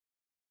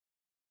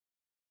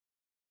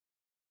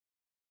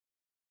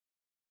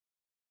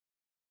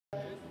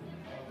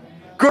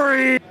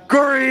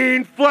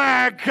Green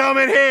flag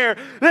coming here.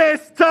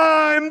 This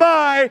time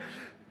by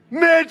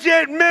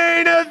midget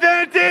main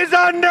event is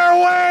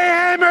underway.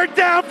 Hammered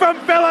down from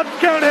Phillips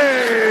County.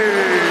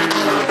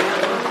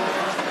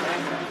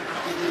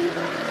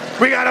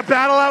 We got a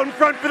battle out in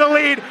front for the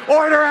lead.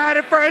 Order at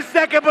it for a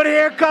second, but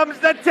here comes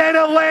the 10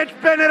 of Lance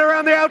Bennett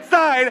around the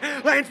outside.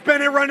 Lance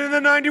Bennett running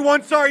the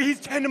 91. Sorry, he's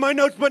 10 to my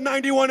notes, but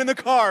 91 in the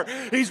car.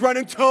 He's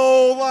running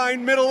toe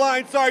line, middle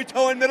line. Sorry,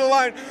 toe and middle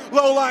line,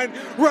 low line,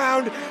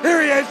 round.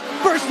 Here he is.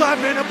 First lap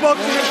in the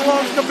books, and it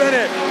belongs to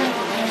Bennett.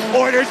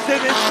 Order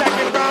sitting in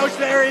second. Roush,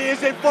 there he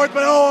is in fourth,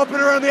 but up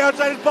and around the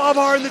outside is Bob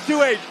Har in the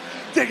 2H.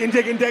 Digging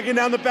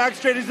down the back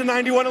straight is the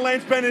 91 of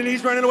Lance Bennett, and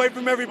he's running away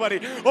from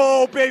everybody.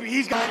 Oh, baby,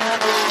 he's got...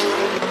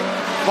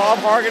 Bob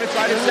Har gonna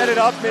try to set it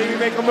up, maybe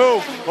make a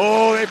move.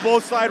 Oh, they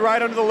both slide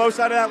right under the low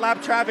side of that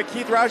lap traffic.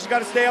 Keith Roush has got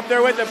to stay up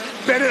there with him.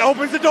 Bennett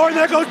opens the door, and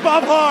there goes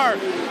Bob Har.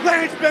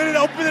 Lance Bennett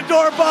opened the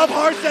door. Bob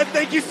Har said,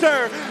 "Thank you,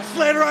 sir."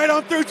 Slid right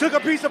on through, took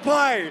a piece of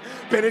pie.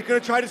 Bennett gonna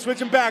try to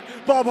switch him back.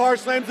 Bob Har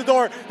slams the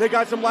door. They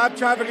got some lap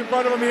traffic in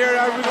front of him here.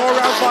 Now we go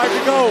around 5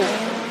 to go.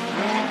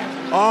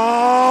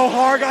 Oh,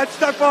 Har got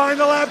stuck behind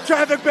the lap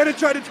traffic. Bennett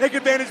tried to take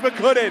advantage but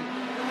couldn't.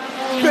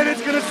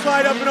 Bennett's gonna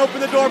slide up and open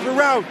the door for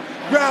Roush.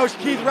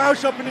 Keith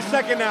Roush up into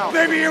second now.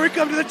 Baby, here we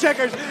come to the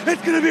checkers.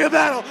 It's gonna be a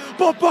battle,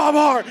 but Bob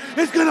Har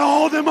is gonna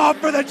hold him off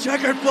for the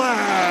checkered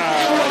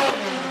flag.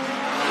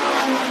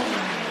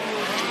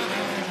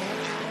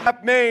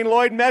 Maine,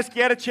 Lloyd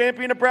Meske had a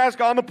champion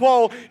Nebraska on the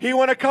pole. He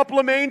won a couple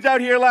of mains out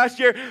here last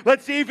year.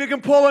 Let's see if he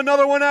can pull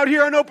another one out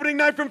here on opening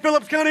night from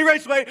Phillips County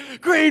Raceway.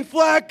 Green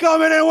flag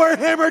coming, and we're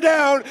hammered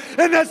down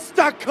in the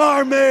stock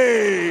car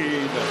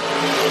main.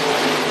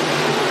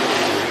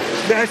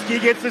 Meske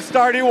gets the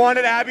start he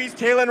wanted. Abby's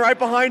tailing right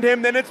behind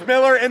him. Then it's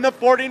Miller in the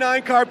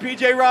 49 car.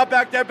 PJ Robb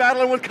back there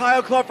battling with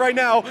Kyle Clough right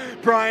now.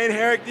 Brian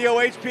Herrick, the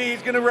OHP,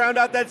 he's going to round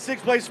out that 6th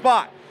place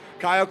spot.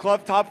 Kyle Clough,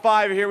 top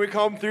 5. Here we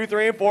come through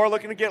 3 and 4,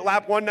 looking to get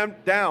lap 1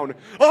 down.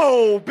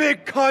 Oh,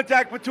 big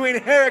contact between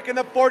Herrick and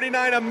the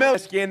 49 of Miller.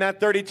 Meske in that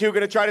 32, going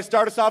to try to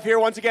start us off here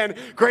once again.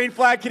 Green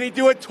flag, can he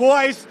do it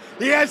twice?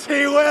 Yes,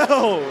 he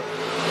will.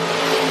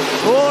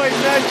 Lloyd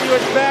Meske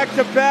was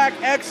back-to-back.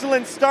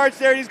 Excellent starts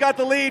there. He's got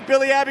the lead.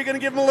 Billy Abbey going to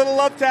give him a little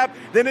love tap.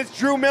 Then it's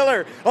Drew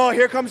Miller. Oh,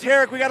 here comes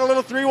Herrick. We got a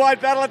little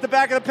 3-wide battle at the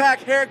back of the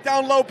pack. Herrick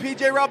down low.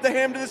 PJ Robb the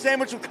ham to the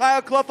sandwich with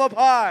Kyle Clough up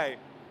high.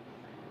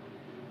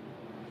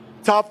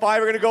 Top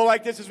 5 are going to go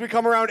like this as we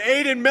come around.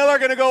 Aiden Miller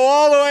going to go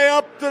all the way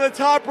up to the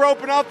top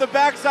rope and off the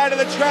backside of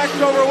the track.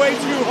 Over way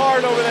too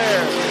hard over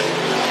there.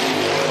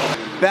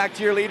 Back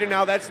to your leader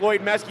now. That's Lloyd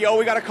Meske. Oh,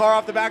 we got a car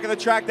off the back of the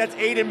track. That's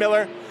Aiden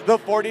Miller, the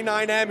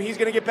 49M. He's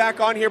going to get back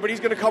on here, but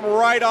he's going to come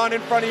right on in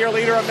front of your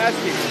leader of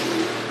Meske.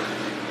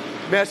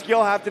 Meske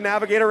will have to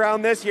navigate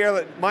around this here.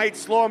 It might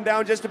slow him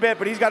down just a bit,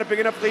 but he's got a big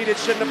enough lead. It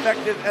shouldn't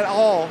affect it at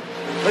all.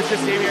 Let's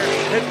just see here.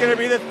 It's going to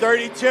be the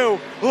 32.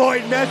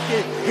 Lloyd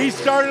Meske. He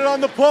started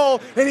on the pole,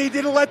 and he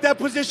didn't let that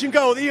position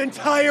go the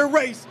entire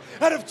race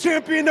out of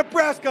champion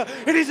Nebraska,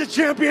 and he's a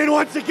champion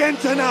once again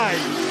tonight.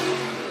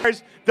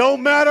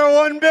 Don't matter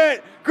one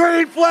bit.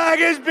 Green flag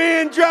is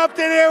being dropped,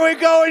 and here we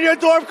go in your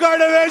dwarf car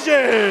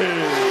division.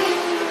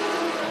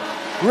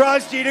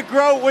 Rusty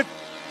DeGroat with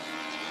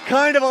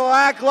kind of a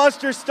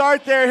lackluster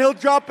start there. He'll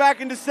drop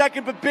back into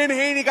second, but Ben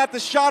Haney got the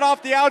shot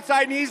off the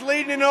outside, and he's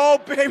leading, and oh,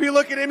 baby,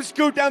 look at him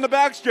scoot down the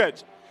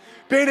backstretch.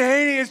 Ben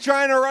Haney is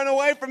trying to run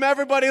away from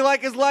everybody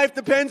like his life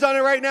depends on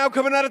it right now,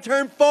 coming out of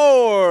turn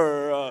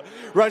 4.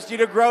 Rusty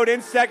DeGroat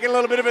in second, a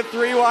little bit of a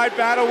 3-wide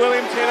battle.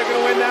 William Taylor going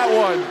to win that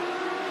one.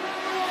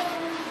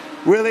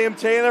 William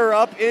Taylor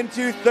up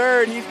into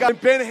third.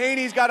 Ben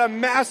Haney's got a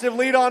massive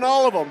lead on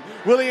all of them.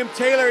 William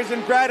Taylor is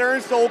in Brad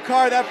Ernst's old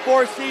car, that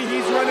 4C.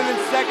 He's running in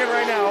second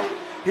right now.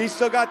 He's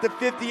still got the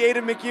 58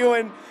 of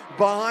McEwen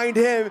behind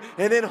him,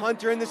 and then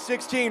Hunter in the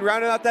 16,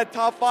 rounding out that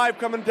top 5,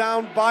 coming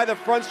down by the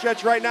front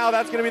stretch right now.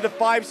 That's going to be the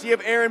 5C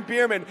of Aaron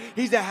Bierman.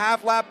 He's a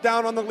half lap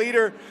down on the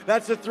leader.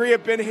 That's the 3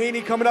 of Ben Haney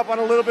coming up on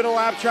a little bit of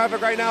lap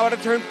traffic right now out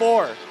of turn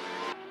 4.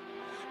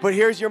 But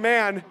here's your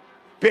man,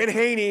 Ben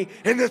Haney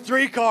in the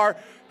 3 car.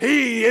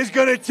 He is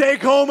going to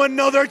take home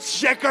another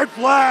checkered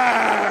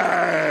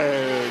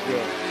flag.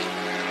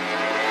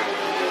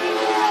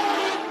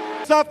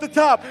 Off the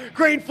top,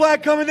 green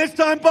flag coming this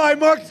time by.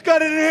 Mark's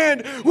got it in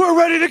hand. We're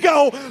ready to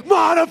go.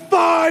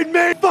 Modified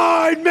main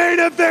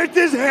event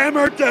is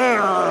hammered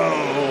down.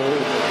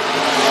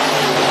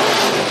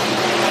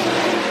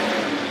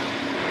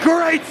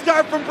 Great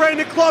start from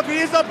Brandon Clough. He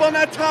is up on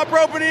that top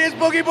rope, and he is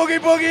boogie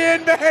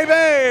in,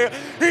 baby.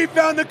 He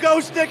found the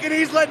ghost stick, and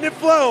he's letting it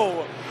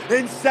flow.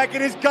 In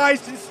second is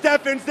Geist and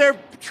Steffens. They're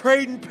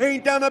trading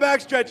paint down the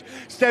backstretch.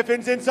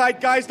 Steffens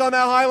inside Geist on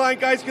that high line.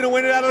 Geist going to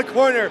win it out of the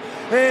corner.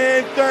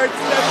 In third,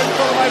 Steffens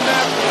followed by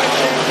Max.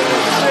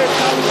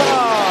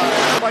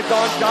 By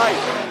Don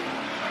Geist.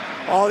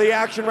 All the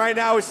action right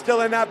now is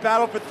still in that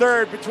battle for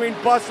third between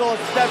Bussell and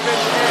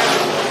Steffens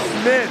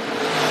and Smith.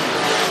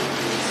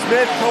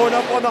 Smith going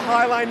up on the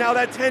high line. Now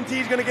that 10T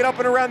is going to get up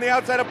and around the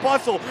outside of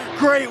Bussell.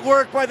 Great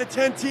work by the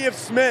 10T of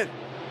Smith.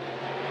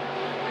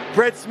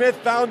 Brett Smith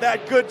found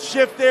that good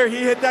shift there. He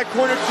hit that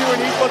corner two,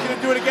 and he's looking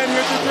to do it again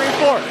here through 3 and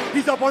 4.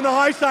 He's up on the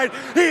high side.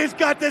 He has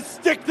got this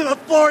stick to the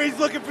floor. He's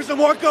looking for some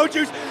more go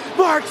juice.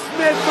 Brett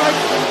Smith,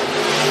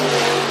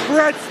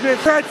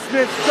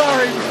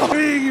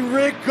 sorry.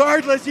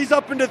 Regardless, he's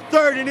up into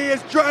 3rd, and he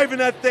is driving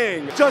that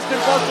thing. Justin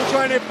Bustle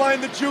trying to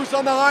find the juice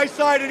on the high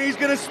side, and he's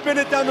going to spin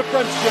it down the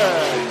front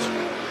stretch.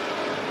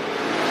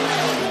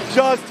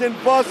 Justin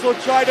Bustle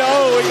tried to,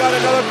 he got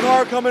another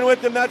car coming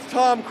with him. That's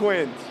Tom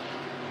Quint.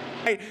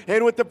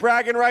 And with the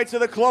bragging rights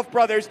of the Clough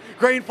brothers,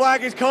 green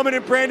flag is coming,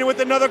 and Brandon with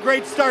another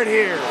great start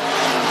here.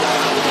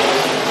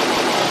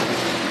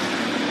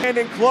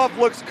 Brandon Clough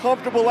looks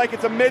comfortable like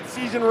it's a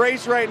mid-season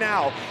race right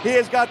now. He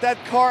has got that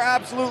car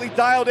absolutely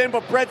dialed in,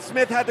 but Brett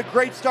Smith had the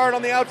great start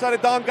on the outside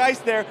of Don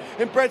Geist there,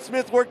 and Brett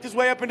Smith worked his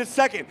way up into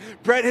 2nd.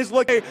 Brett has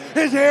looked,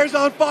 his hair's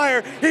on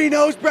fire. He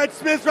knows Brett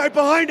Smith's right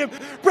behind him.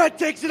 Brett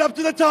takes it up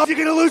to the top. He's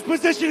going to lose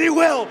position. He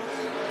will.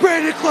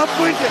 Brandon Clough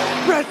wins it.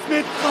 Brett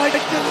Smith slides to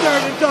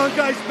 3rd, and Don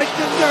Geist makes to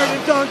 3rd,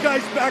 and Don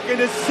Geist back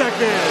into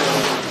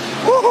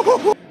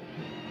 2nd.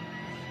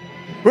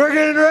 We're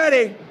getting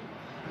ready.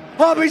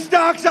 Hobby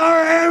stocks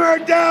are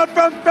hammered down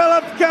from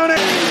Phillips County.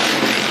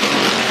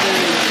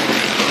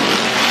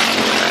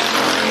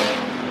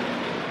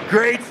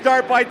 Great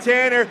start by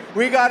Tanner.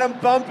 We got him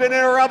bumping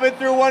and rubbing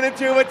through 1 and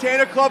 2, but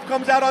Tanner Clough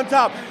comes out on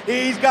top.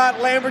 He's got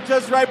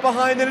Lambertus right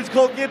behind, then it's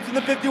Colt Gibbs in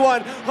the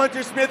 51.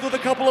 Hunter Smith with a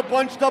couple of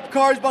bunched up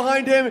cars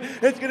behind him.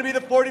 It's going to be the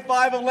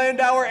 45 of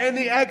Landauer and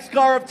the X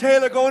car of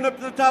Taylor going up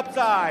to the top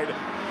side.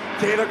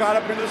 Taylor got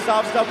up into the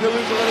soft stuff. He'll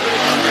lose a little bit.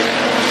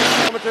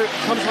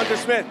 Comes Hunter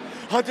Smith.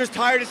 Hunter's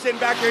tired of sitting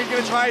back there. He's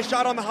going to try a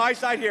shot on the high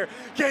side here.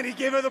 Can he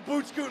give her the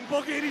boot scoot and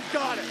boogie? And he's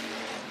got it.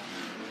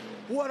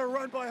 What a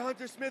run by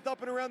Hunter Smith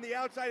up and around the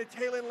outside of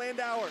Taylor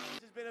Landauer.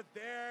 This has been a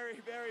very,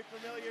 very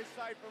familiar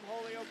sight from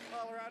Holyoke,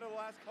 Colorado the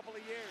last couple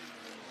of years.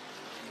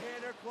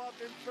 Tanner Clough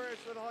in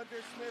first with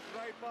Hunter Smith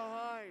right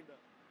behind.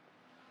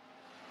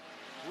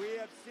 We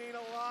have seen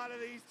a lot of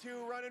these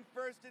two running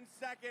 1st and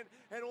 2nd,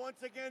 and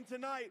once again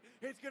tonight,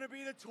 it's going to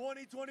be the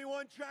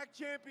 2021 track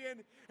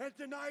champion and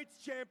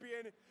tonight's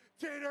champion,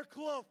 Tanner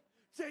Clough,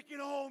 taking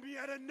home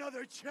yet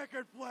another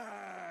checkered flag.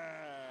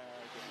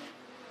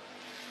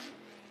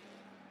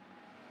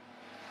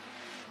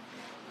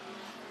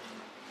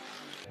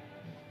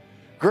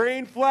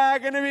 Green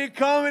flag going to be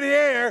coming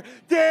here.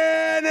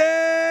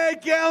 Danny,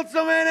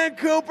 Councilman, and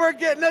Cooper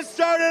getting us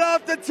started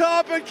off the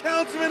top, and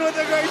Councilman with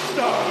a great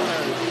start.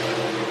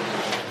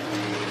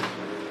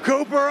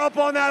 Cooper up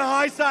on that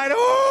high side.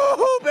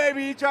 Ooh,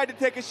 baby, he tried to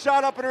take a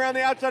shot up and around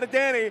the outside of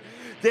Danny.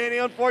 Danny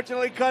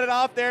unfortunately cut it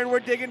off there, and we're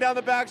digging down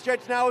the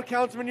backstretch now with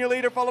Councilman, your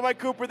leader, followed by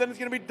Cooper. Then it's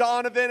going to be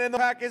Donovan, and the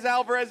pack is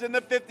Alvarez in the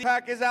 50.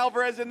 Pack is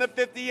Alvarez in the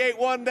 58.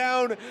 1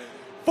 down,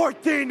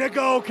 14 to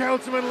go.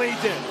 Councilman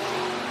leads it.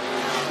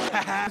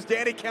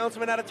 Danny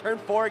Councilman out of turn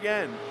 4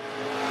 again.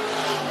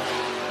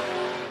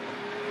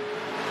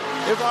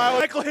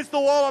 Michael hits the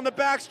wall on the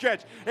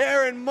backstretch.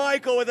 Aaron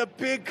Michael with a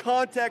big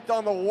contact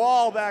on the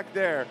wall back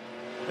there.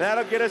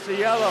 That'll get us a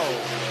yellow.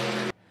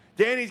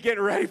 Danny's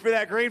getting ready for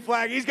that green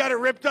flag. He's got it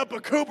ripped up,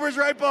 but Cooper's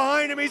right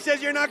behind him. He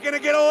says, "You're not going to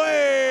get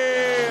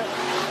away."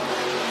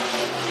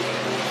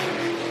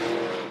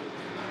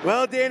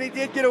 Well, Danny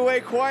did get away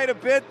quite a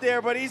bit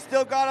there, but he's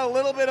still got a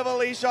little bit of a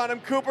leash on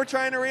him. Cooper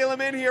trying to reel him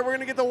in here. We're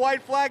going to get the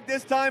white flag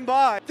this time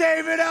by.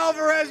 David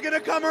Alvarez going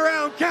to come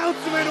around.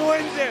 Councilman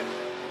wins it.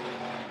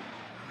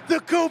 The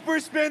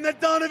Cooper spin, the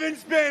Donovan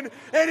spin,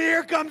 and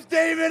here comes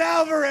David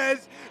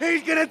Alvarez.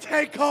 He's going to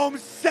take home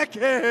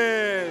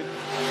 2nd.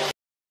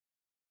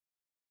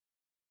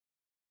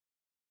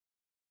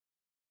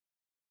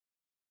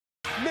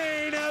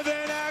 Main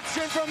event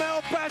action from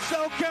El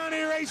Paso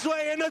County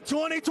Raceway, and the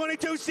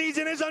 2022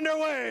 season is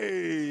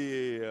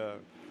underway.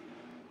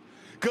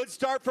 Good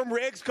start from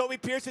Riggs. Kobe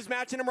Pierce is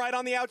matching him right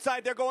on the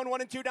outside. They're going 1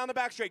 and 2 down the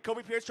back straight.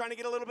 Kobe Pierce trying to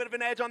get a little bit of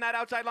an edge on that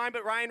outside line,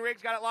 but Ryan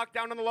Riggs got it locked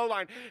down on the low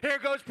line. Here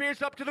goes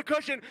Pierce up to the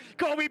cushion.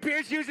 Kobe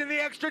Pierce using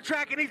the extra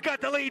track, and he's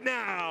got the lead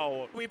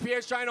now. Kobe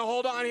Pierce trying to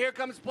hold on. Here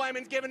comes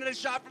Plemons giving it a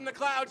shot from the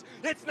clouds.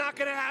 It's not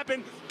going to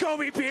happen.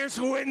 Kobe Pierce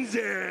wins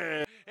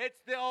it.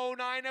 It's the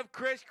 09 of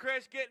Chris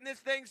getting this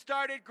thing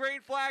started.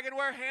 Green flag, and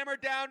we're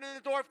hammered down in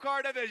the dwarf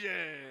car division.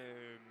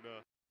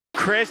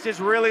 Chris is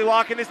really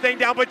locking this thing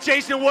down, but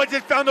Jason Woods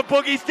has found the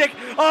boogie stick.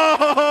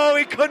 Oh,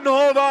 he couldn't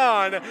hold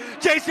on.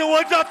 Jason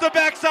Woods off the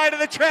backside of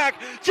the track.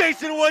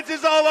 Jason Woods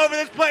is all over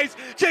this place.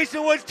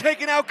 Jason Woods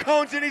taking out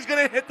cones, and he's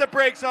going to hit the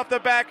brakes off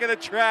the back of the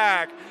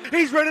track.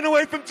 He's running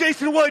away from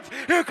Jason Woods.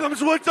 Here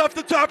comes Woods off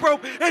the top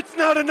rope. It's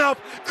not enough.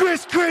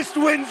 Chris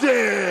wins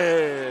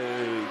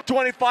it.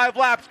 25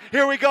 laps.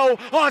 Here we go.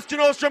 Austin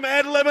Ostrom,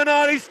 Ed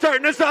Limonati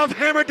starting us off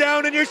hammer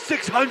down in your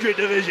 600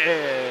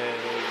 division.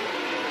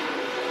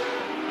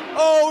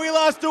 Oh, we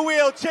lost a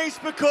wheel. Chase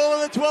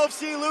McCullough, the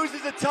 12C,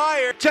 loses a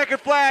tire. Checker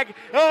flag.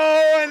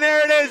 Oh, and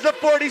there it is. The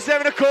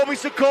 47 of Colby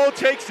Sokol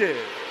takes it.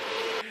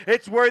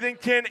 It's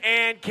Worthington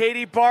and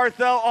Katie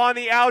Barthel on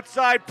the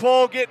outside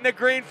pole getting the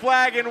green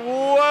flag, and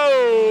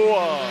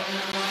whoa.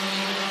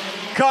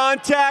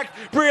 contact.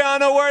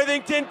 Brianna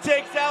Worthington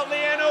takes out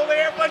Leanne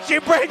O'Leary, but she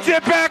brings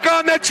it back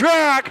on the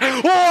track.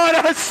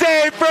 What a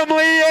save from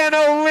Leanne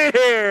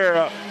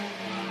O'Leary.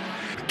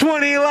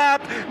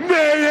 20-lap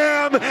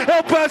mayhem.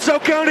 El Paso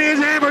County is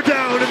hammered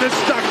down in the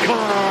stock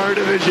car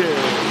division.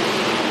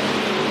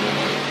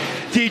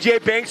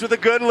 TJ Banks with a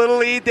good little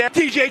lead there.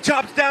 TJ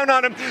chops down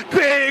on him.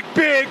 Big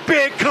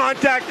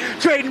contact.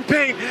 Trading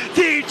paint.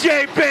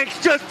 TJ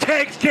Banks just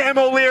takes Cam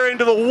O'Leary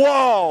into the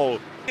wall.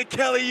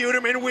 Kelly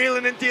Uterman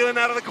wheeling and dealing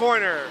out of the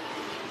corner.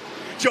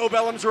 Joe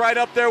Bellum's right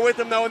up there with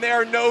him, though, and they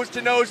are nose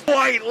to nose.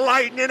 White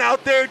Lightning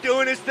out there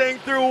doing his thing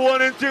through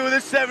 1 and 2 of the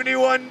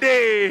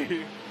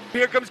 71D.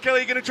 Here comes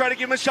Kelly, gonna try to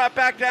give him a shot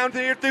back down to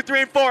here through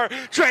 3 and 4.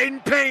 Trading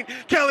paint.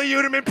 Kelly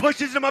Uterman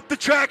pushes him up the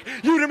track.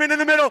 Uterman in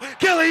the middle.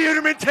 Kelly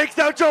Uterman takes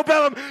out Joe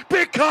Bellum.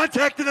 Big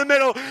contact in the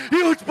middle.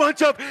 Huge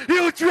bunch up.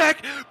 Huge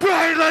wreck.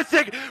 Brian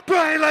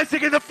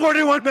Lessig in the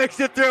 41 makes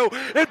it through.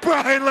 And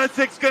Brian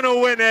Lessig's gonna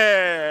win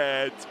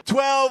it.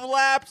 12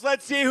 laps.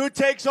 Let's see who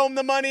takes home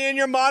the money in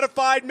your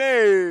modified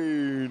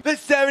main. The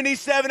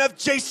 77 of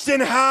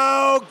Jason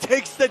Haug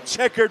takes the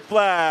checkered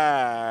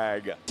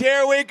flag.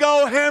 Here we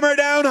go. Hammer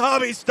down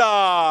hobby stocks.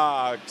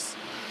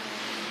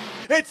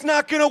 It's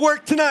not gonna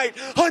work tonight.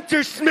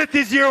 Hunter Smith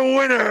is your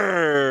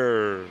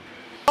winner.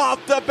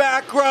 Off the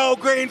back row,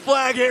 green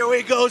flag, here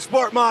we go,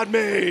 Sport Mod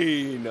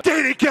Main.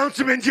 Danny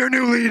Councilman's your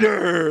new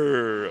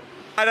leader.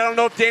 I don't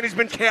know if Danny's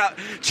been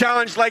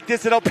challenged like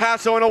this at El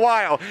Paso in a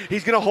while.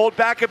 He's going to hold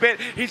back a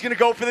bit. He's going to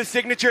go for the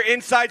signature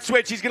inside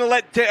switch. He's going to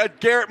let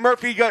Derek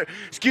Murphy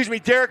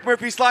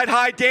slide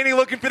high. Danny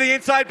looking for the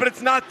inside, but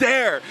it's not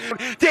there.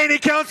 Danny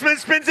Councilman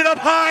spins it up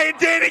high, and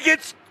Danny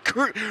gets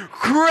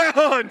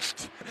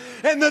crunched.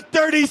 And the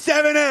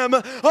 37M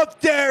of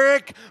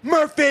Derek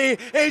Murphy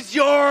is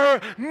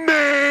your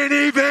main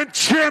event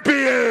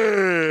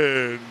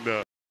champion.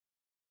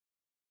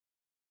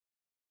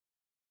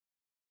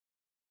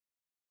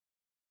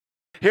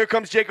 Here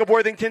comes Jacob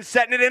Worthington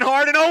setting it in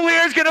hard, and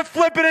O'Leary's gonna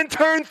flip it in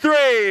turn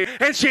 3.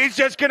 And she's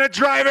just gonna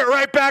drive it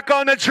right back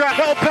on the track.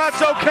 El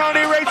Paso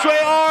County Raceway,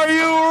 are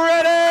you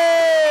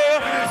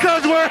ready?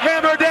 Because we're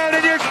hammered down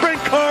in your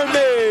sprint car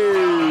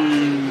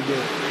main.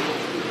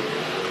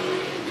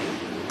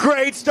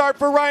 Great start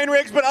for Ryan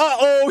Riggs, but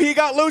he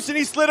got loose and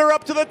he slid her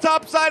up to the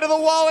top side of the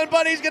wall, and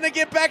Buddy's gonna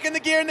get back in the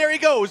gear, and there he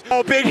goes.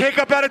 Oh, big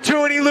hiccup out of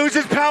 2, and he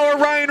loses power.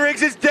 Ryan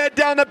Riggs is dead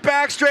down the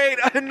back straight.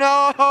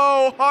 No,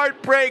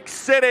 Heartbreak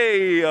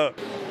City.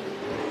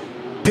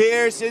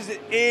 Pierce is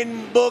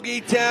in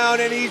Boogie Town,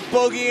 and he's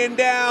boogieing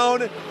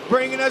down,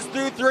 bringing us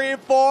through 3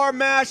 and 4,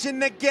 mashing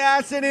the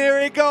gas, and here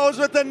he goes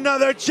with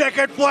another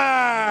checkered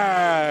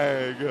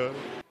flag.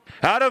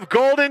 Out of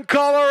Golden,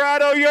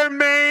 Colorado, your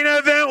main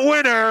event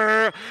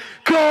winner,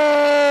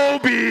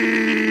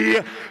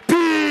 Kobe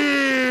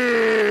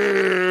Pierce.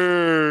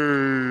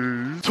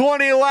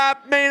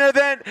 20-lap main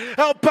event,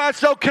 El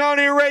Paso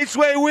County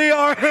Raceway. We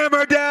are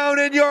hammered down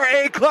in your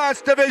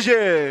A-Class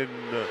division.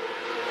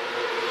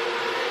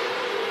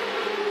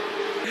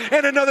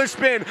 And another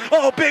spin.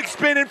 Oh, big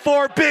spin in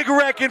 4, big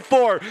wreck in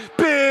 4,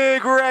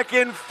 big wreck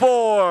in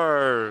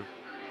 4.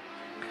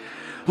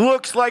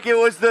 Looks like it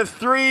was the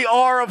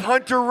 3R of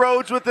Hunter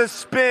Rhodes with a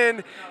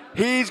spin.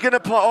 He's going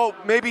to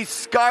maybe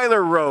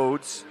Skylar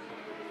Rhodes.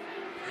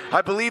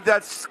 I believe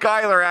that's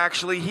Skylar,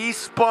 actually. He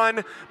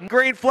spun.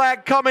 Green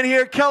flag coming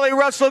here. Kelly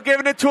Russell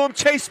giving it to him.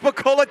 Chase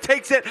Spicola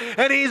takes it,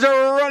 and he's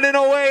running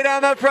away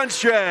down the front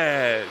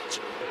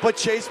stretch. But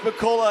Chase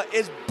Spicola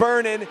is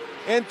burning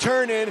and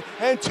turning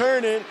and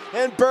turning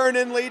and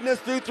burning, leading us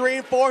through 3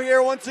 and 4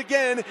 here once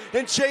again.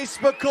 And Chase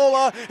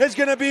Spicola is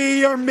going to be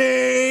your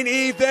main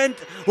event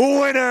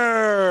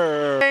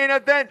winner. Main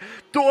event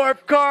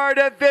Dwarf Car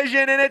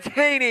Division, and it's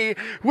Haney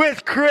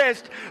with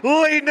Christ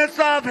leading us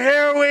off.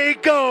 Here we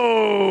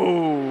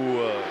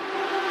go.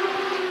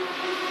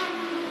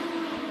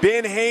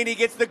 Ben Haney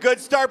gets the good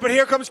start, but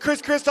here comes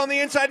Chris Christ on the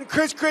inside, and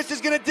Chris Christ is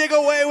going to dig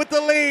away with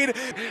the lead.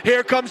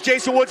 Here comes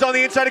Jason Woods on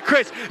the inside of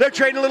Chris. They're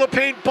trading a little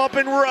paint,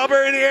 bumping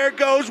rubber, and here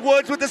goes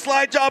Woods with the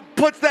slide job,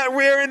 puts that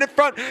rear in the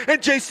front,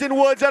 and Jason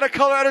Woods out of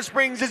Colorado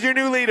Springs is your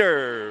new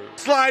leader.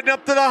 Sliding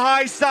up to the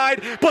high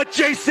side, but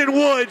Jason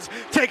Woods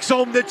takes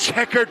home the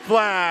checkered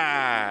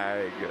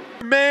flag.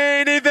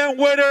 Main event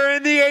winner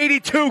in the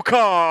 82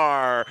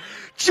 car,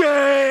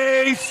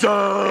 Jason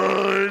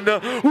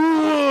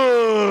Woods.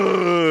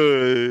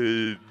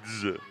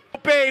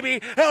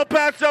 Baby, El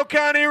Paso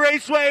County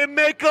Raceway,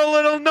 make a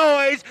little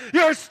noise.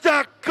 Your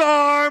stock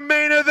car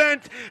main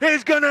event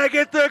is gonna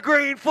get the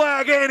green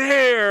flag, and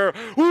here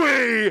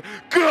we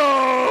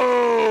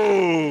go.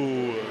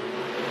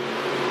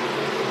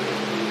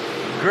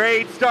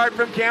 Great start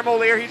from Cam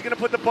O'Leary. He's going to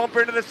put the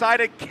bumper into the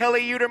side of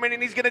Kelly Uterman,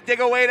 and he's going to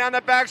dig away down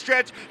the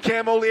backstretch.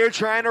 Cam O'Leary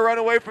trying to run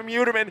away from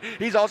Uterman.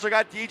 He's also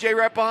got DJ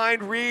right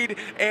behind Reed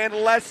and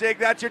Lessig.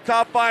 That's your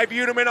top 5.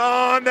 Uterman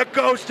on the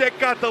ghost stick,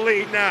 got the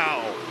lead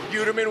now.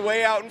 Uterman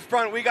way out in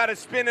front. We got a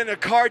spin and a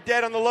car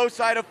dead on the low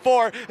side of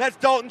 4. That's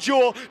Dalton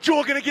Jewell.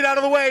 Jewell going to get out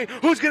of the way.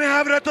 Who's going to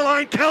have it at the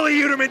line? Kelly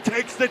Uterman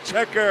takes the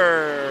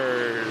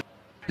checker.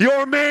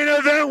 Your main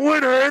event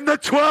winner in the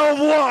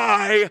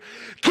 12Y,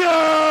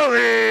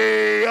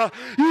 Kelly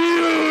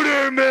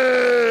Uterman.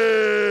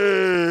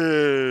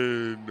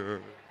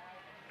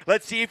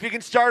 Let's see if he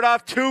can start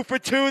off 2 for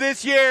 2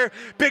 this year.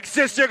 Big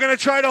sister gonna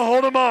try to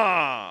hold him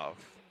off.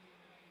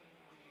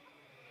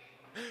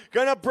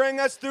 Gonna bring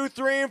us through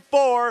 3 and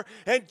 4,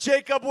 and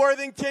Jacob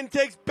Worthington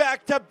takes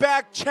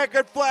back-to-back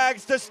checkered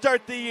flags to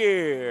start the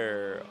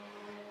year.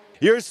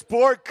 Your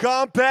Sport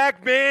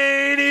Compact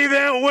main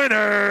event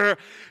winner,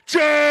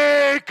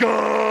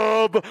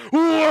 Jacob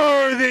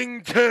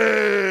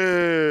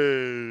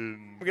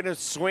Worthington. We're gonna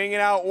swing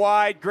it out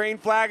wide. Green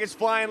flag is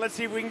flying. Let's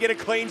see if we can get a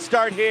clean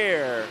start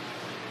here.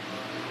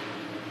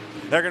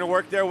 They're going to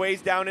work their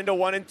ways down into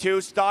 1 and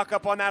 2. Stock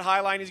up on that high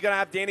line. He's going to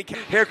have Danny.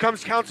 Here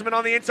comes Councilman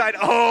on the inside.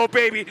 Oh,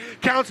 baby.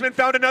 Councilman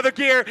found another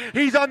gear.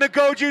 He's on the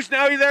go juice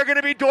now. They're going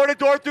to be door to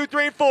door through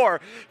 3 and 4.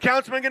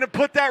 Councilman going to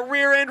put that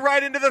rear end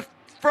right into the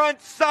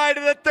front side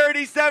of the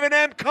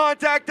 37M.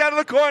 Contact out of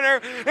the corner.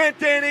 And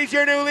Danny's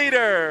your new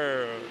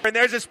leader. And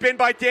there's a spin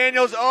by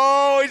Daniels.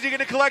 Oh, is he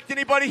going to collect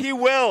anybody? He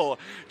will.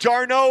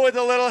 Jarno with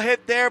a little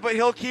hit there, but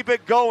he'll keep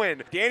it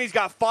going. Danny's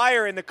got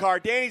fire in the car.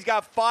 Danny's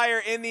got fire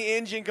in the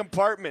engine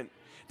compartment.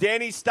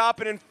 Danny's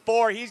stopping in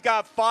 4. He's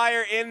got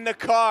fire in the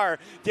car.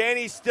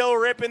 Danny's still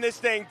ripping this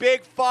thing.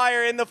 Big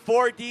fire in the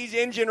 4D's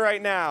engine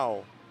right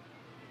now.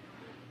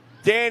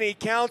 Danny,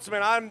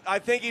 Councilman, I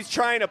think he's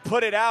trying to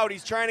put it out.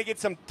 He's trying to get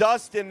some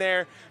dust in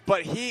there,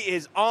 but he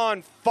is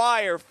on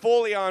fire,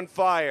 fully on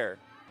fire.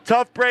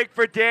 Tough break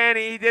for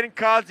Danny. He didn't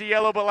cause the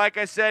yellow, but like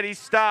I said, he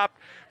stopped.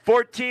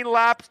 14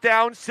 laps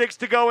down, 6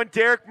 to go, and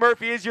Derek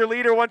Murphy is your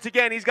leader once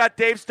again. He's got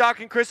Dave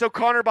Stock and Chris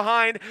O'Connor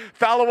behind,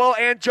 Fallowell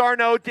and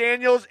Jarno,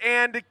 Daniels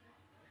and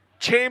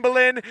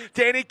Chamberlain,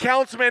 Danny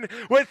Councilman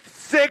with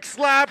 6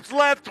 laps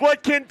left.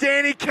 What can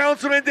Danny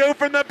Councilman do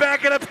from the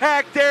back of the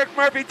pack? Derek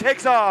Murphy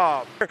takes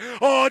off.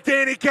 Oh,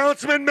 Danny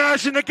Councilman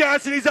mashing the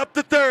gas, and he's up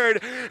to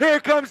 3rd. Here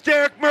comes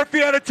Derek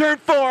Murphy out of turn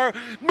 4.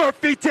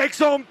 Murphy takes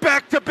home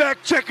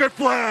back-to-back checkered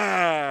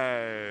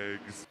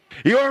flags.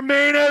 Your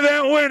main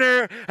event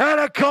winner out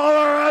of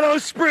Colorado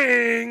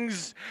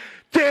Springs,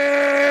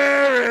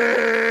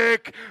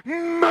 Derek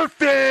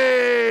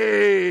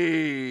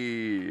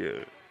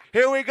Murphy.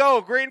 Here we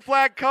go, green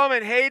flag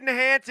coming. Hayden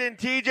Hansen,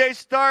 TJ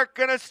Stark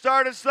gonna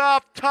start us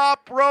off.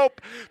 Top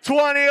rope,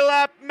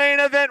 20-lap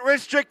main event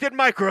restricted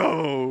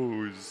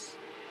micros.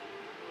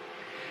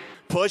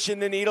 Pushing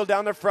the needle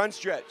down the front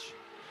stretch.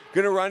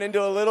 Gonna run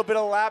into a little bit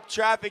of lap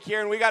traffic here,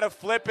 and we got a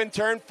flip in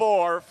turn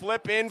 4.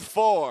 Flip in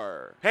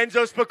 4.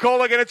 Enzo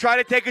Spicola gonna try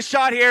to take a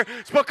shot here.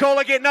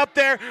 Spicola getting up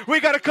there.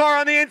 We got a car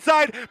on the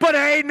inside, but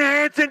Hayden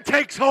Hansen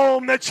takes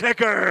home the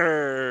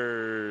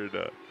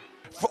checkered.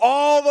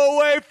 All the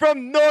way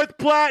from North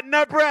Platte,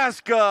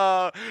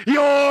 Nebraska,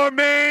 your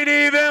main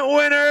event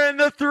winner in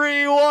the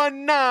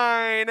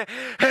 319,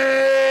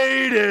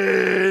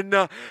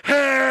 Hayden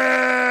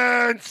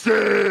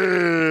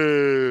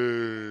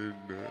Hansen.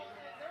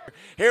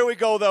 Here we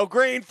go, though.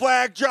 Green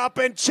flag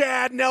dropping.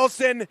 Chad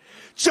Nelson,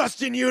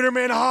 Justin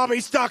Uterman,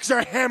 hobby stocks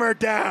are hammered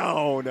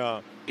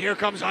down. Here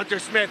comes Hunter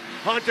Smith.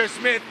 Hunter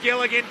Smith,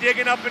 Gilligan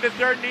digging up into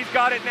 3rd, and he's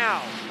got it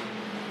now.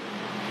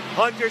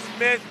 Hunter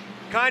Smith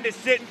kind of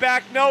sitting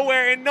back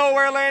nowhere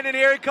landing.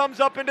 Here he comes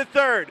up into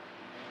 3rd.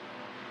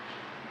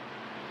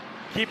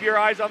 Keep your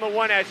eyes on the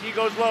 1S. He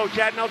goes low.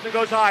 Chad Nelson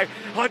goes high.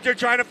 Hunter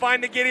trying to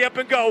find the giddy up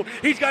and go.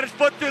 He's got his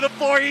foot through the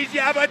floor. He's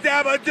yabba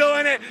dabba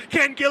doing it.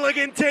 Can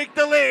Gilligan take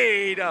the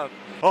lead?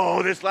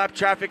 Oh, this lap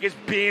traffic is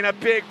being a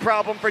big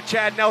problem for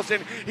Chad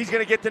Nelson. He's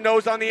going to get the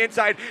nose on the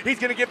inside. He's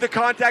going to give the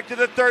contact to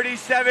the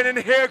 37, and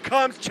here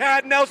comes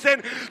Chad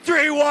Nelson.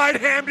 3 wide,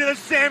 ham to the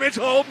sandwich,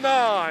 holding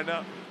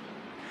on.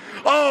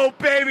 Oh,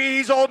 baby,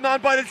 he's holding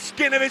on by the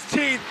skin of his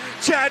teeth.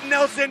 Chad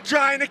Nelson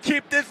trying to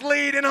keep this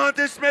lead, and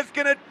Hunter Smith's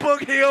going to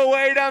boogie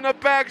away down the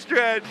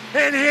backstretch.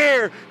 And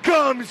here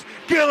comes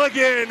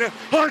Gilligan.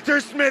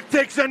 Hunter Smith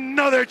takes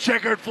another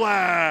checkered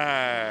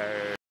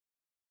flag.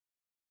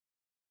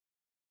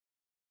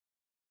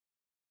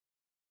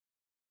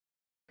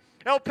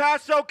 El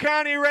Paso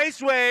County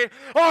Raceway,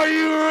 are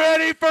you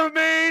ready for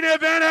main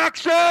event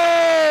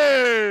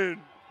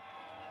action?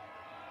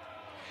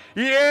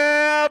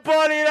 Yeah,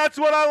 buddy, that's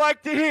what I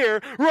like to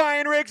hear.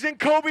 Ryan Riggs and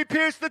Kobe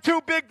Pierce, the 2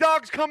 big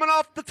dogs coming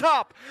off the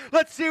top.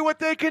 Let's see what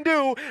they can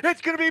do.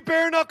 It's going to be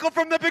bare knuckle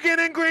from the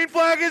beginning. Green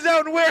flag is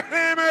out, and we're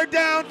hammered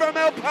down from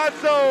El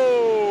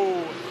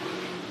Paso.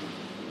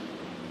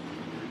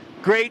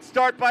 Great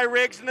start by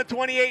Riggs in the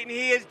 28, and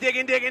he is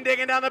digging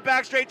down the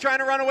back straight, trying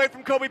to run away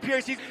from Kobe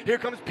Pierce. Here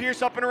comes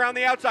Pierce up and around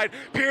the outside.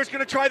 Pierce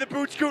going to try the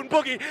boot scoot and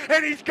boogie,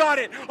 and he's got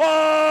it.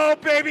 Oh,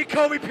 baby,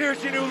 Kobe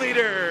Pierce, your new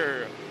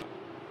leader.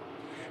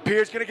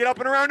 Pierce going to get up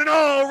and around, and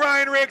oh,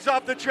 Ryan Riggs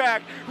off the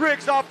track.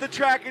 Riggs off the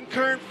track in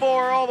turn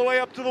 4 all the way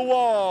up to the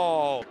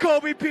wall.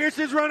 Kobe Pierce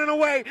is running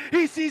away.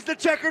 He sees the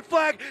checkered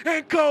flag,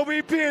 and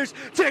Kobe Pierce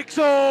takes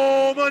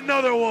home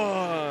another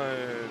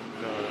one.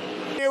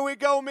 Here we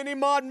go, mini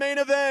mod main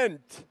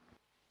event.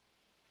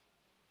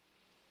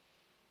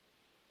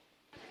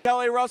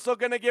 Kelly Russell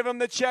gonna give him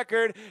the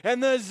checkered,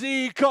 and the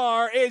Z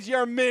car is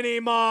your mini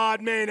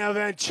mod main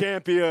event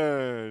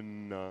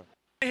champion.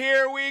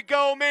 Here we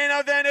go, main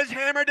event is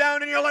hammered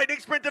down in your lightning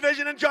sprint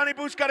division, and Johnny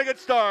Boost got a good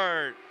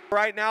start.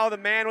 Right now, the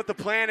man with the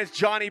plan is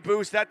Johnny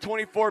Boost. That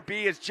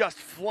 24B is just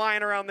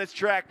flying around this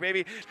track,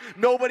 baby.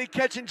 Nobody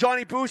catching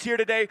Johnny Boost here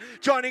today.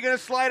 Johnny gonna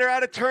slide her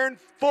out of turn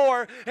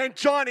 4, and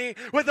Johnny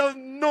with a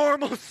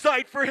normal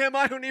sight for him.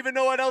 I don't even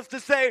know what else to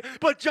say,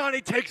 but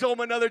Johnny takes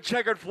home another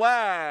checkered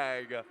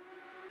flag.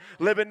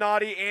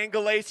 Libinati and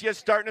Galacia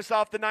starting us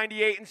off the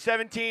 98 and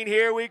 17.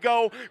 Here we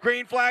go.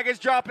 Green flag is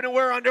dropping, and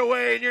we're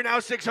underway in your now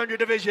 600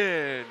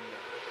 division.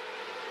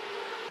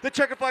 The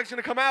checker flag's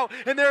going to come out,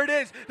 and there it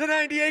is, the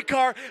 98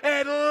 car,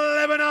 and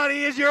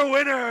Libinati is your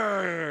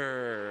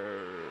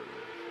winner.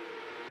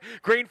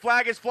 Green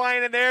flag is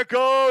flying, and there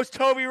goes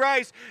Toby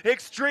Rice.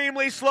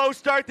 Extremely slow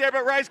start there,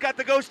 but Rice got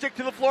the ghost stick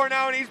to the floor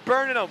now, and he's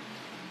burning them.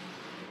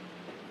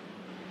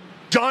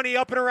 Johnny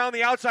up and around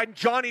the outside, and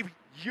Johnny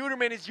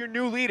Uterman is your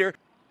new leader.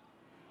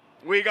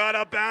 We got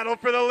a battle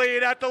for the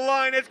lead at the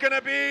line. It's going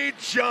to be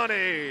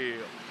Johnny.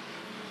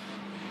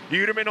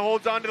 Uterman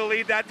holds on to the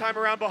lead that time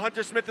around, but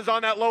Hunter Smith is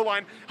on that low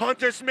line.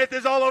 Hunter Smith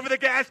is all over the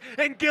gas,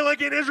 and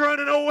Gilligan is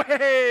running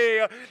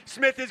away.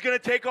 Smith is going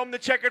to take home the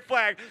checkered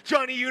flag.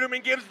 Johnny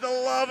Uterman gives the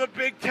love a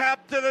big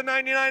tap to the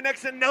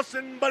 99X, and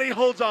Nelson, but he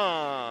holds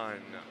on.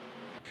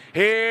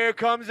 Here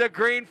comes a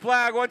green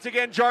flag. Once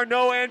again,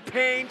 Jarno and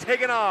Payne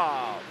taking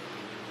off.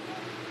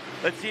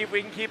 Let's see if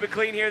we can keep it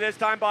clean here this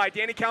time by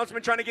Danny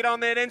Countsman trying to get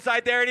on that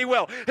inside there, and he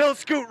will. He'll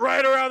scoot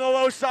right around the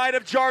low side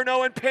of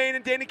Jarno and Payne,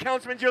 and Danny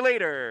Countsman's your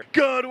leader.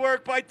 Good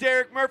work by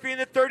Derek Murphy in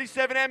the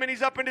 37M, and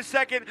he's up into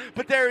second,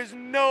 but there is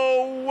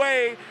no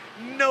way,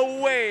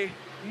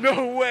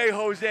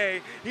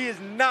 Jose. He is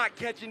not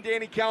catching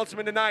Danny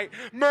Countsman tonight.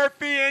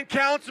 Murphy and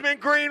Countsman,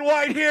 green,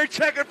 white here.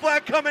 Checkered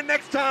flag coming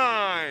next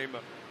time.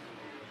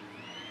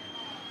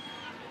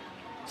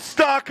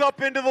 Stock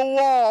up into the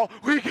wall.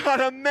 We got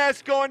a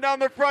mess going down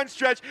the front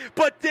stretch,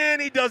 but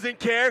Danny doesn't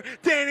care.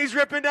 Danny's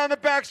ripping down the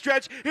back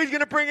stretch. He's going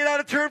to bring it out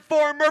of turn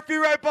 4. Murphy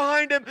right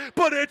behind him,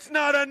 but it's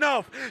not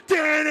enough.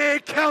 Danny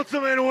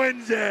Councilman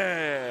wins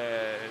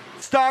it.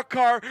 Stock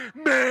car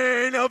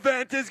main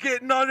event is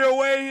getting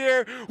underway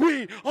here.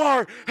 We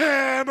are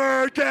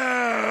hammered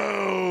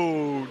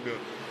down.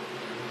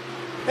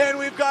 And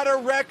we've got a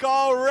wreck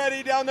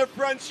already down the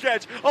front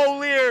stretch.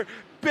 O'Lear,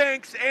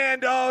 Banks,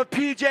 and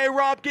PJ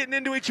Robb getting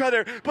into each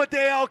other, but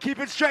they all keep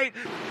it straight.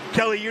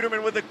 Kelly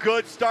Uterman with a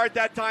good start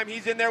that time.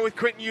 He's in there with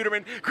Quentin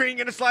Uterman. Green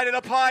gonna slide it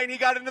up high, and he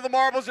got into the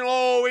marbles, and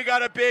oh, we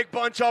got a big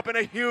bunch up and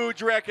a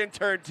huge wreck in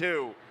turn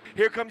 2.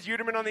 Here comes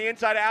Uterman on the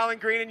inside of Alan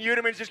Green, and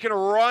Uterman's just gonna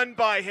run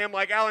by him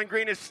like Alan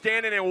Green is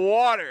standing in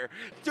water.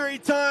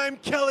 3-time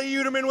Kelly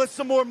Uterman with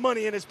some more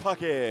money in his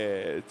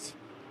pocket.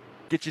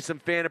 Get you some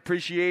fan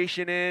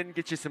appreciation in,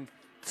 get you some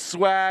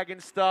swag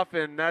and stuff,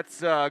 and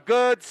that's a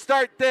good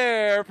start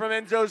there from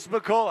Enzo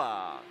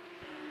Spicola.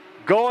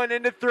 Going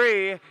into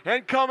 3,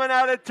 and coming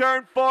out of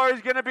turn 4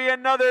 is going to be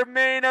another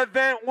main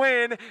event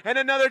win and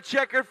another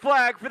checkered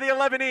flag for the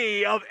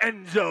 11E of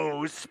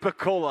Enzo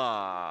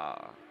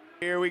Spicola.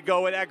 Here we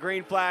go with that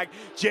green flag.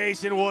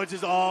 Jason Woods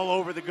is all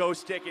over the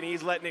ghost stick, and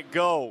he's letting it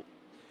go.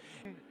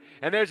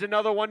 And there's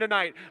another one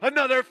tonight.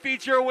 Another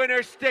feature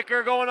winner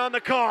sticker going on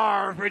the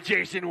car for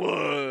Jason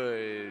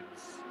Woods.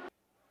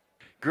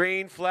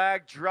 Green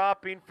flag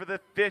dropping for the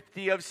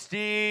 50 of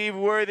Steve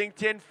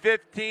Worthington.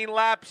 15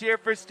 laps here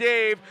for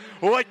Steve.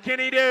 What can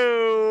he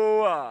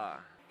do?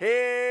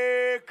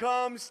 Here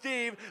comes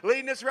Steve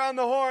leading us around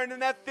the horn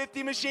in that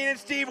 50 machine, and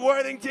Steve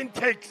Worthington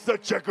takes the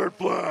checkered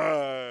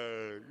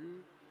flag.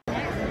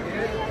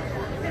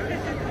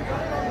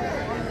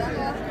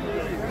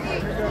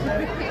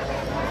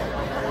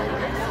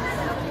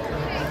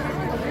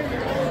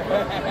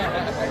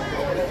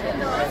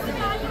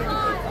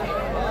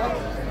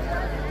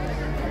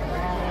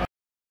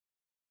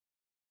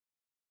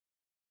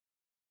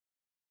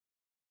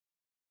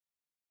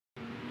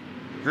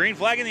 Green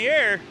flag in the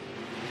air.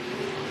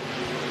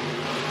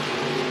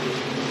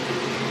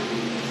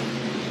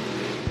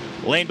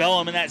 Lane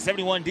Bellum in that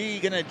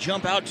 71D going to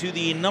jump out to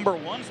the number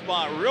 1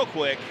 spot real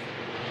quick.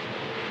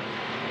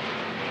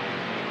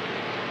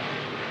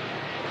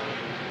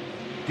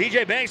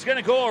 DJ Banks going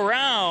to go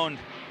around.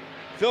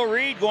 Phil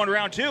Reed going to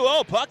round 2.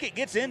 Oh, Puckett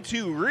gets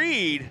into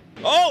Reed.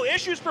 Oh,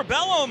 issues for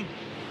Bellum.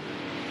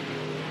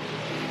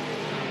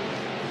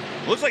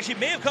 Looks like she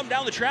may have come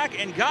down the track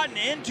and gotten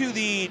into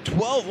the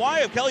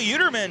 12Y of Kelly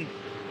Uterman.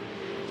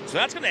 So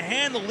that's going to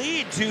hand the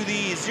lead to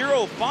the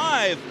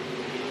 05.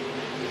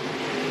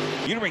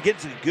 Uterman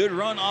gets a good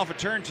run off of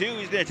turn 2.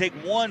 He's going to take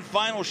one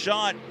final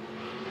shot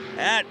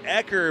at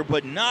Ecker,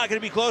 but not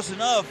going to be close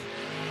enough.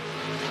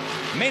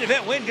 Main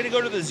event win going to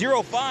go to the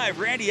 05,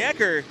 Randy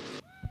Ecker.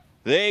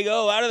 There you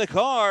go, out of the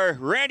car.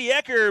 Randy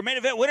Ecker, main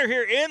event winner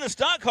here in the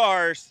stock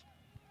cars.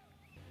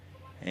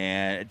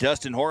 And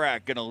Dustin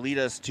Horak going to lead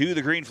us to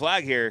the green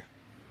flag here.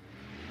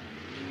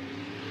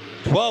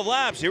 12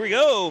 laps, here we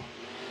go.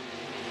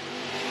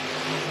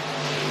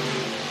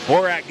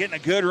 Horak getting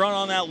a good run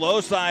on that low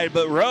side,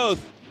 but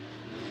Roth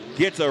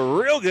gets a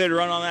real good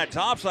run on that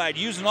top side,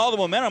 using all the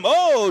momentum.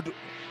 Oh,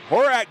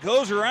 Horak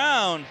goes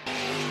around.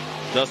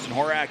 Dustin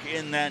Horak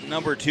in that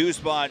number 2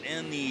 spot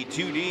in the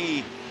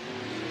 2D.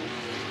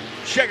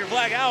 Checker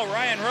flag out.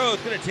 Ryan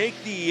Roth going to take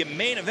the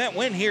main event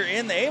win here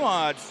in the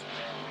A-Mods.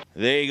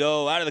 There you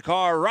go, out of the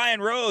car.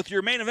 Ryan Roth,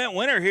 your main event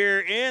winner here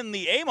in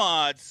the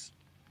A-Mods.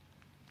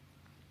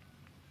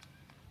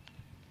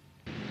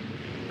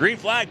 Green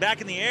flag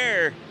back in the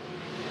air.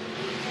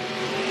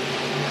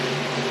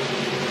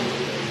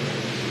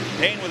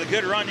 Payne with a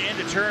good run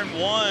into turn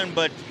 1,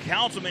 but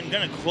Councilman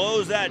going to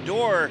close that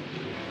door.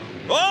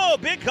 Oh,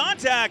 big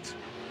contact.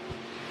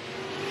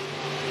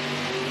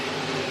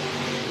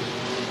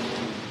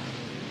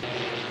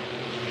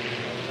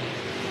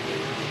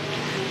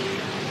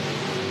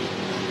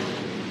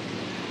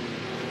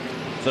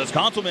 So it's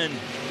Councilman,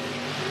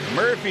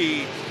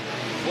 Murphy,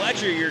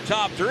 Fletcher, your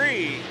top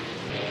 3.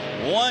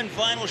 One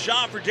final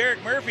shot for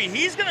Derek Murphy.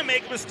 He's going to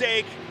make a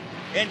mistake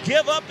and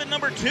give up the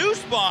number 2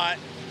 spot.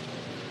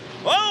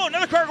 Oh,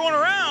 another car going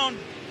around.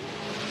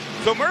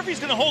 So Murphy's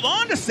going to hold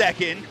on to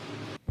second.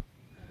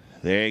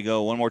 There you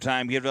go. One more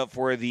time. Give it up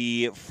for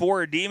the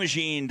 4D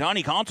machine,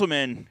 Danny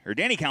Councilman,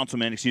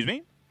 excuse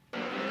me.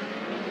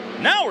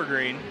 Now we're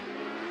green.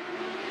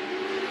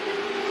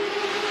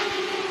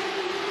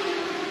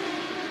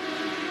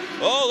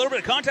 Oh, a little bit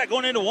of contact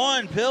going into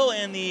 1. Pill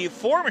and the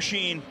 4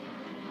 machine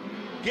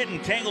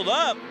getting tangled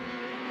up.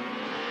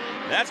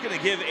 That's going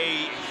to give a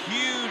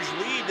huge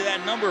lead to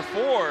that number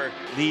 4.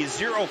 The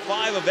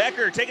 05 of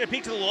Ecker taking a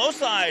peek to the low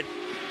side.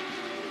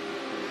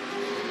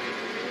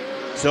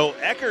 So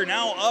Ecker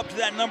now up to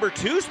that number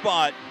 2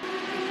 spot.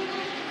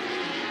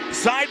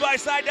 Side by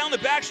side down the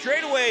back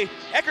straightaway.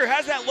 Ecker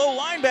has that low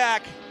line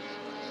back.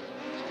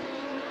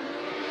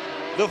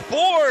 The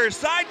 4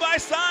 side by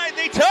side,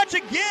 they touch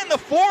again. The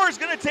 4 is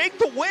going to take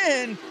the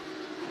win.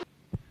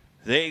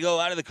 There you go,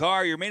 out of the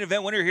car. Your main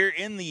event winner here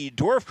in the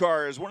dwarf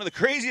car is one of the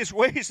craziest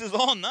races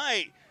all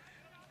night.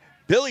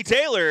 Billy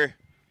Taylor.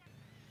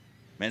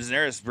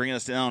 Manzanares bringing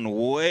us down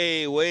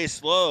way, way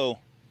slow.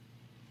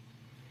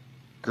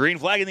 Green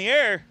flag in the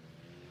air.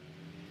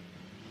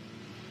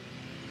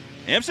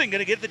 Empson going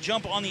to get the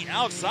jump on the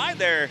outside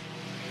there.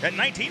 That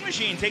 19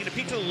 machine taking a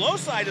peek to the low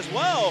side as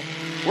well.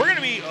 We're going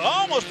to be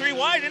almost 3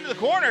 wide into the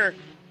corner.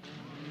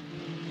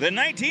 The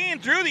 19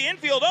 through the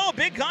infield. Oh,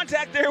 big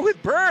contact there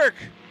with Burke.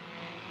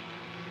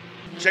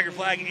 Checker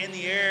flag in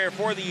the air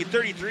for the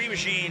 33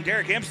 machine,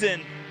 Derek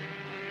Empson.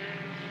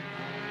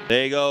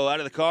 There you go, out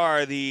of the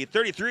car, the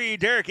 33,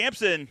 Derek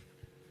Empson.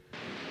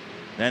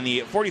 Then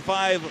the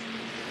 45,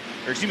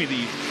 or excuse me,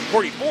 the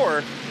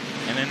 44,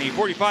 and then the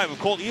 45 of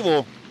Colt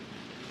Evil.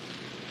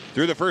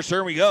 Through the first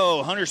turn we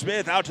go. Hunter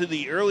Smith out to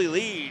the early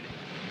lead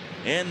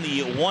in the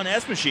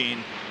 1S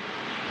machine.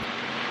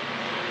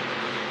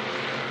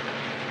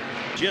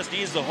 Just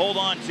needs to hold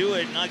on to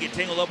it and not get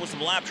tangled up with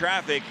some lap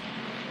traffic.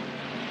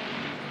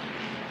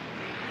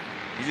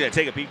 He's going to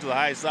take a peek to the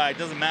high side.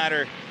 Doesn't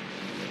matter.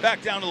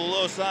 Back down to the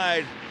low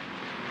side.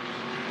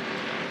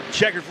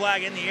 Checkered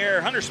flag in the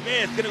air. Hunter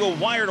Smith going to go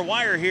wire to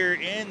wire here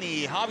in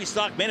the Hobby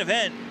Stock main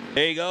event.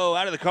 There you go,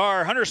 out of the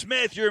car. Hunter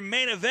Smith, your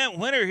main event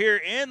winner here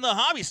in the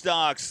Hobby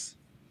Stocks.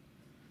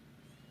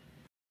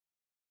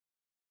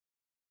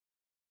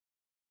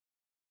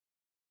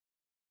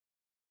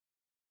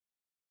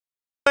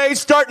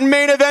 Starting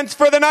main events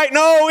for the night.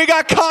 No, we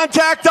got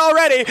contact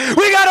already.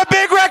 We got a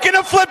big wreck and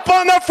a flip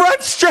on the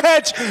front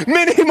stretch.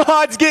 Mini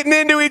mods getting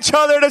into each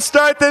other to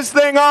start this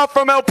thing off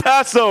from El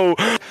Paso.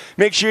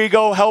 Make sure you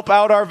go help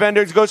out our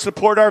vendors. Go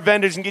support our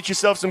vendors and get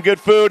yourself some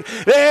good food.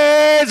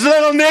 There's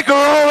little Nick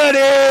rolling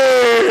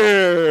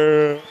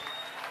in.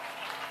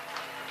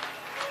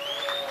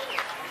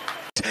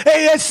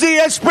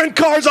 ASCS sprint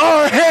cars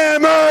are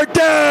hammered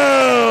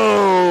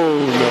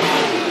down.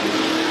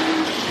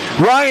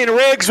 Ryan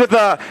Riggs with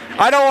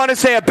I don't want to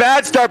say a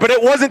bad start, but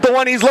it wasn't the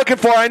one he's looking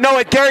for. I know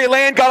it. Gary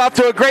Land got off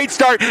to a great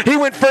start. He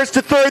went first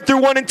to third through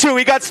 1 and 2.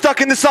 He got stuck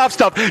in the soft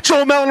stuff.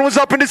 Joel Mellon was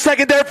up into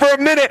second there for a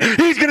minute.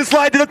 He's going to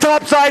slide to the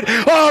top side.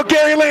 Oh,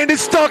 Gary Land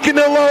is stuck in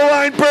the low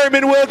line.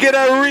 Berman will get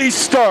a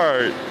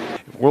restart.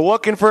 We're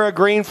looking for a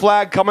green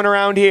flag coming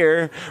around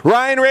here.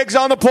 Ryan Riggs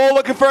on the pole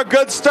looking for a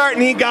good start,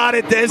 and he got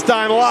it this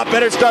time. A lot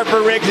better start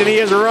for Riggs, and he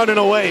is running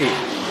away.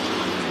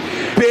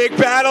 Big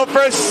battle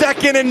for a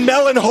second, and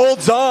Mellon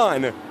holds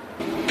on.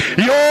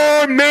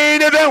 Your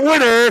main event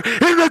winner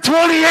in the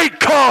 28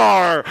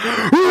 car,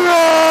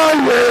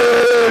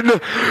 Ryan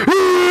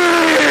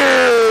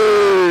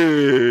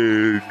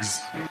Riggs.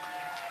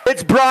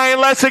 It's Brian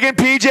Lessig and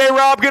PJ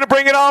Robb going to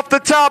bring it off the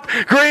top.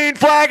 Green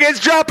flag is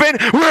dropping.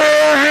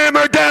 We're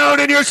hammered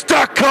down in your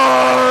stock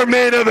car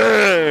main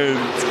event.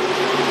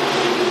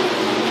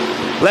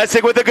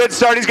 Lessig with a good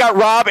start. He's got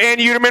Robb and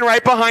Uterman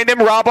right behind him.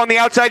 Robb on the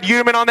outside,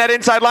 Uterman on that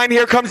inside line.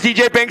 Here comes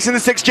DJ Banks in the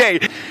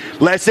 6J.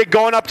 Lessig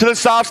going up to the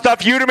soft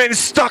stuff. Uterman is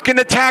stuck in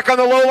the tack on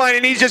the low line,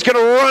 and he's just going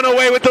to run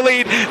away with the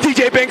lead.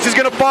 DJ Banks is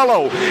going to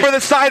follow. For the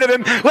side of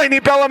him, Laney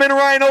Bellum and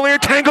Ryan O'Leary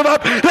tangled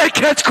up. They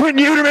catch Quinn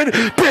Uterman.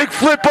 Big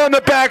flip on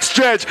the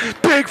backstretch.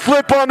 Big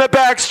flip on the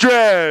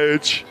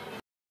backstretch.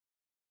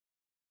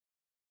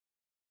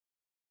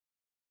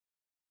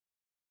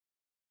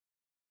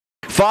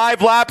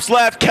 5 laps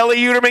left. Kelly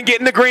Uterman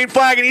getting the green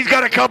flag, and he's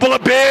got a couple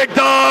of big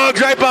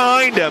dogs right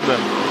behind him.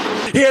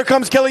 Here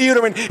comes Kelly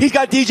Uterman. He's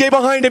got DJ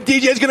behind him.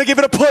 DJ's going to give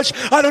it a push.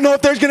 I don't know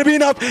if there's going to be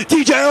enough.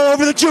 DJ all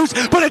over the juice,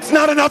 but it's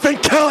not enough,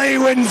 and Kelly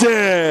wins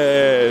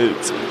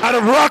it. Out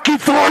of Rocky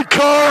Ford,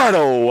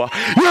 Colorado,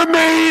 your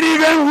main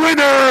event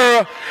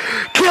winner,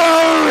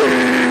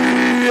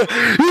 Kelly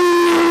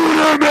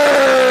Uterman.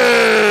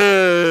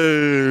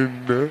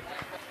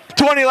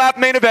 20-lap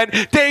main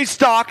event, Dave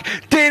Stock,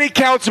 Danny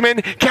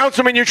Councilman,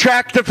 your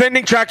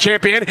defending track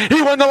champion.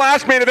 He won the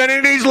last main event,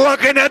 and he's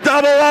looking to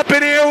double up,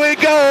 and here we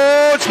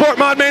go, Sport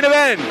Mod main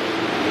event.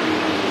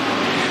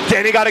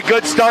 Danny got a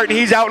good start, and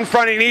he's out in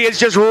front, and he is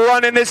just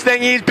running this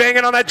thing. He's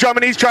banging on that drum,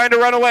 and he's trying to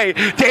run away.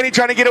 Danny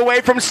trying to get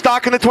away from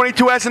Stock in the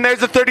 22S, and there's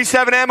the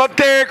 37M of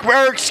Derek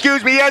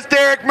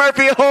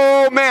Murphy.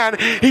 Oh, man,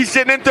 he's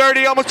sitting in third.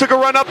 He almost took a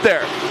run up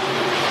there.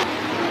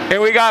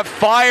 And we got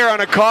fire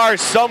on a car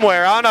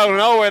somewhere. I don't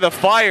know where the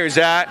fire's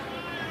at.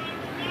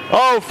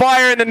 Oh,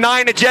 fire in the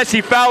 9 of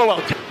Jesse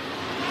Fallowell.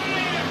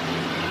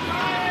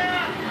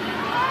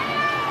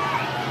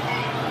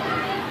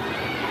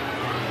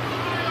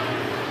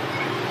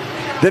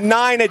 The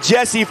 9 of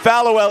Jesse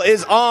Fallowell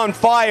is on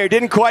fire.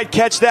 Didn't quite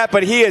catch that,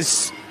 but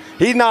he's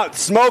not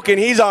smoking,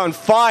 he's on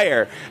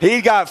fire. He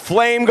got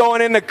flame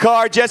going in the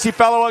car. Jesse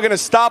Fallowell going to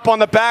stop on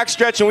the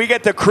backstretch, and we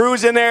get the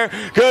crews in there.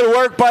 Good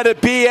work by the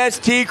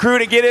BST crew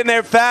to get in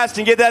there fast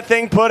and get that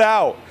thing put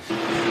out.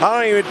 I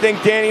don't even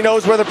think Danny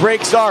knows where the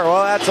brakes are.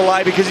 Well, that's a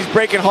lie, because he's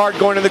braking hard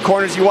going in the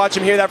corners. You watch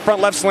him here, that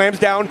front left slams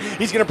down.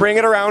 He's going to bring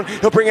it around.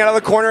 He'll bring it out of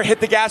the corner, hit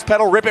the gas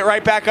pedal, rip it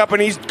right back up,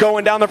 and he's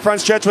going down the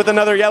front stretch with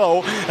another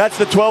yellow. That's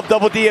the 12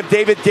 double D of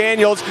David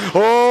Daniels.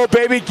 Oh,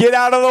 baby, get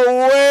out of the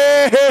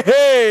way.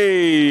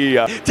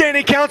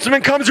 Danny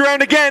Councilman comes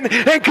around again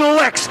and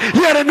collects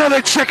yet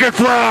another checkered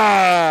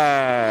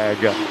flag.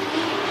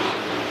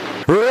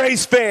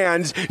 Race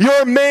fans,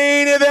 your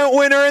main event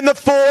winner in the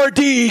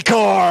 4D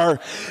car,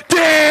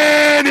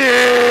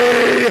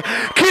 Danny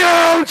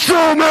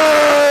Councilman.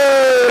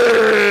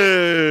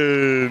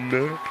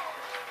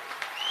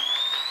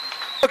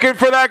 Looking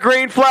for that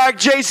green flag,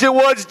 Jason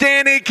Woods,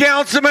 Danny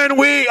Councilman.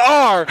 We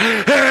are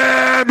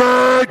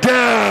hammered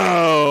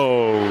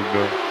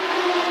down.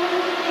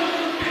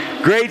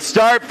 Great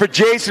start for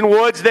Jason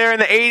Woods there in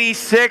the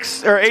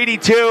 86 or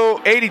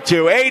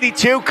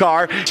 82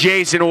 car.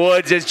 Jason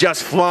Woods is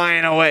just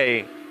flying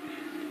away.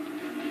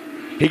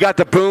 He got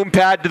the boom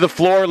pad to the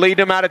floor,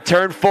 leading him out of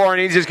turn 4,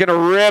 and he's just going to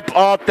rip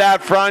up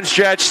that front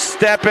stretch,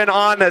 stepping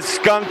on the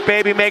skunk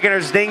baby, making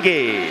her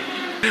stinky.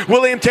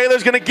 William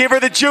Taylor's going to give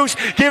her the juice,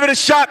 give it a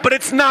shot, but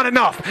it's not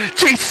enough.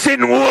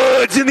 Jason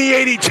Woods in the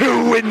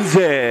 82 wins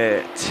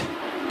it.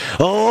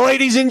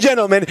 Ladies and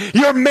gentlemen,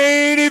 your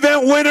main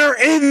event winner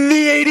in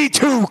the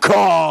 82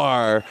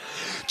 car,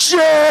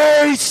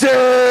 Jason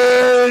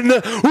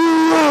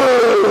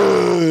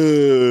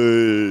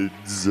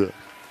Woods.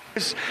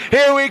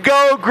 Here we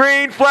go,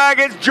 green flag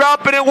is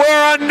dropping, and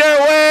we're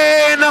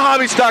underway in the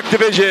hobby stock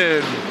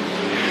division.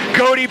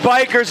 Cody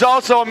Biker's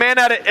also a man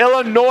out of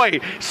Illinois,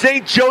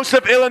 St.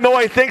 Joseph,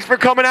 Illinois. Thanks for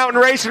coming out and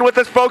racing with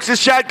us, folks. As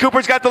Chad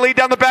Cooper's got the lead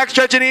down the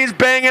backstretch, and he's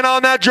banging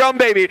on that drum,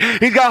 baby.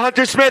 He's got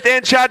Hunter Smith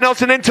and Chad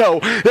Nelson in tow.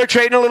 They're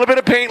trading a little bit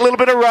of paint, a little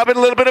bit of rubbing, a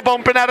little bit of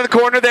bumping out of the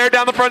corner there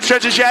down the front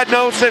stretch of Chad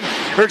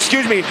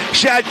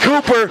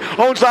Cooper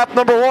owns lap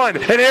number 1.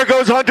 And here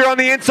goes Hunter on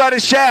the inside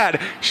of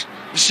Chad.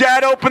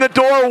 Shad opened the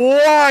door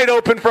wide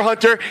open for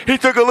Hunter. He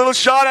took a little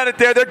shot at it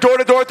there. They're door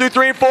to door through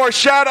 3 and 4.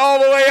 Shad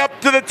all the way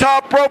up to the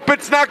top rope.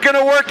 It's not going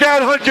to work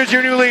out. Hunter's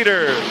your new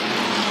leader.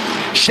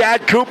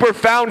 Shad Cooper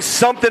found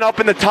something up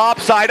in the top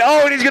side.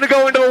 Oh, and he's going to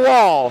go into the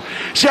wall.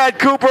 Shad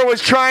Cooper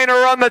was trying to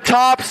run the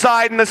top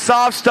side and the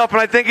soft stuff,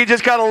 and I think he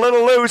just got a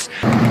little loose.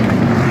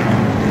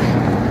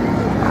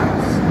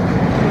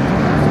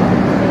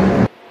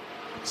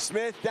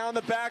 Smith down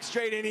the back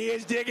straight, and he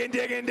is digging.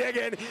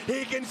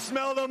 He can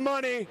smell the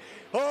money.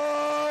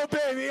 Oh,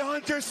 baby,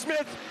 Hunter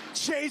Smith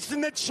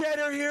chasing the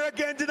cheddar here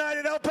again tonight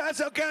at El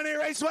Paso County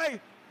Raceway.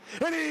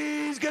 And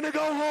he's going to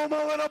go home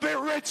a little bit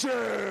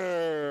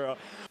richer.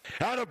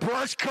 Out of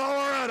Brush,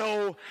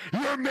 Colorado,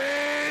 your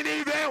main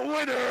event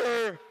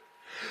winner,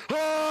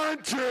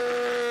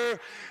 Hunter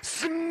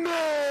Smith.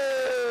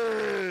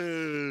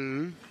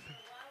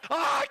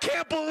 Oh, I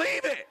can't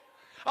believe it.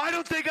 I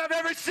don't think I've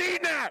ever seen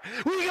that.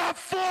 We got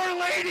 4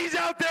 ladies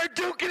out there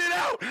duking it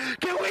out.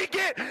 Can we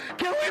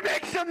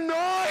make some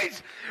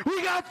noise?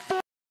 We got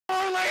 4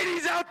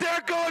 ladies out there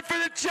going for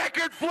the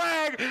checkered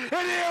flag. And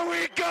here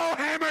we go,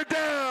 hammer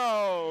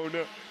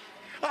down.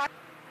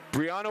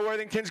 Brianna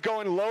Worthington's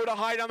going low to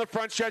high down the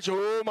front stretch.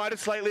 Oh, might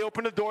have slightly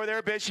opened the door there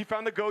a bit. She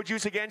found the go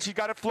juice again. She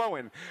got it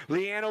flowing.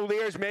 Leanne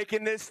O'Leary's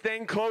making this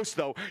thing close,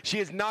 though. She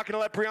is not going to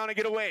let Brianna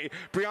get away.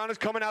 Brianna's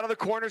coming out of the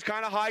corners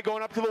kind of high,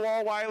 going up to the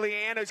wall, while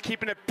Leanne is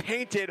keeping it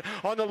painted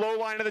on the low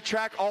line of the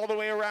track all the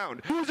way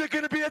around. Who's it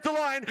going to be at the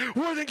line?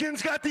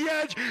 Worthington's got the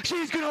edge.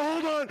 She's going to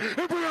hold on,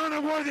 and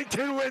Brianna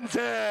Worthington wins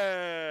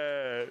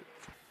it.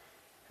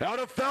 Out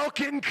of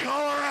Falcon,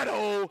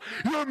 Colorado,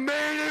 your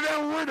main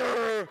event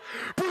winner,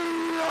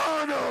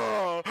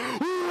 Brianna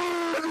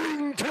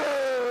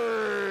Worthington.